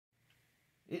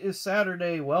It is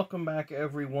Saturday. Welcome back,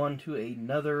 everyone, to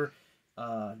another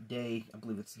day. I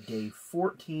believe it's day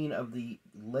 14 of the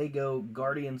LEGO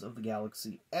Guardians of the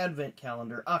Galaxy Advent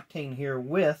Calendar. Octane here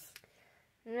with...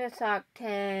 Miss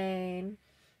Octane.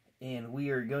 And we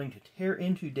are going to tear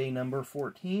into day number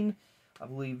 14. I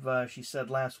believe she said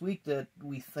last week that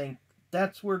we think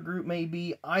that's where Groot may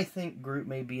be. I think Groot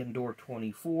may be in door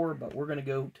 24, but we're going to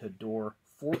go to door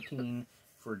 14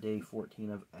 for day 14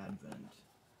 of Advent.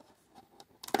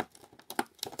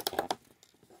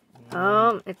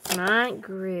 It's not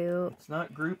Groot. It's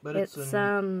not Groot, but it's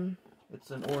an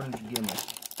orange gimmick.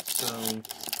 So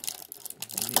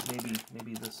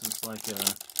maybe this is like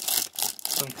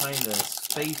some kind of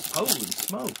space. Holy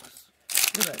smokes!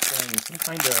 Look at that thing. Some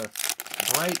kind of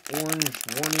bright orange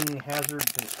warning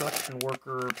hazard construction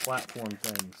worker platform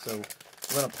thing. So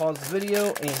we're gonna pause the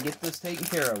video and get this taken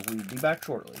care of. We'll be back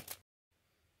shortly.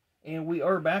 And we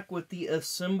are back with the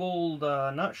assembled,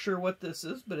 not sure what this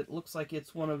is, but it looks like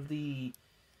it's one of the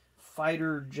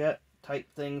fighter jet type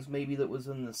things maybe that was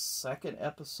in the second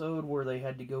episode where they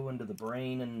had to go into the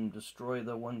brain and destroy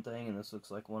the one thing, and this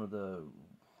looks like one of the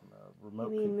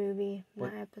remote... movie,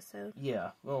 not episode.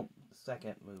 Yeah, well,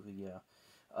 second movie, yeah.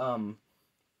 But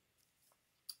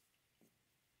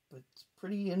it's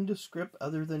pretty indescript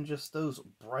other than just those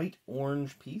bright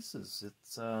orange pieces.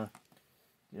 It's,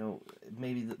 you know,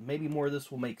 maybe more of this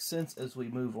will make sense as we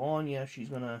move on. Yeah, she's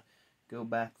going to go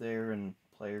back there and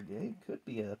play her game. It could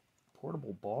be a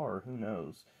portable bar. Who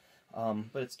knows?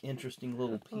 But it's interesting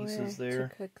little pieces there.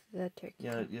 To cook the turkey.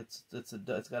 Yeah,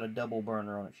 it's got a double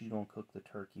burner on it. She's going to cook the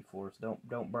turkey for us.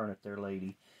 Don't burn it there,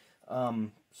 lady.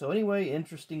 So anyway,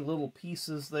 interesting little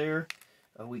pieces there.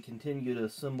 We continue to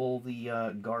assemble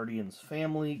the Guardians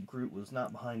family. Groot was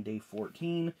not behind day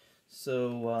 14.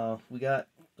 So we got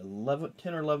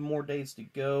 10 or 11 more days to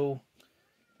go.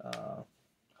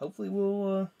 Hopefully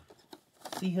we'll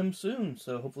see him soon.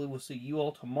 So hopefully we'll see you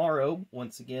all tomorrow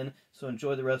once again. So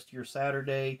enjoy the rest of your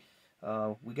Saturday.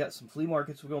 We got some flea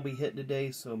markets we're going to be hitting today.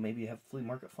 So maybe have flea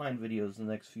market find videos in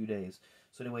the next few days.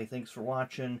 So anyway, thanks for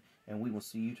watching. And we will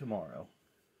see you tomorrow.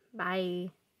 Bye.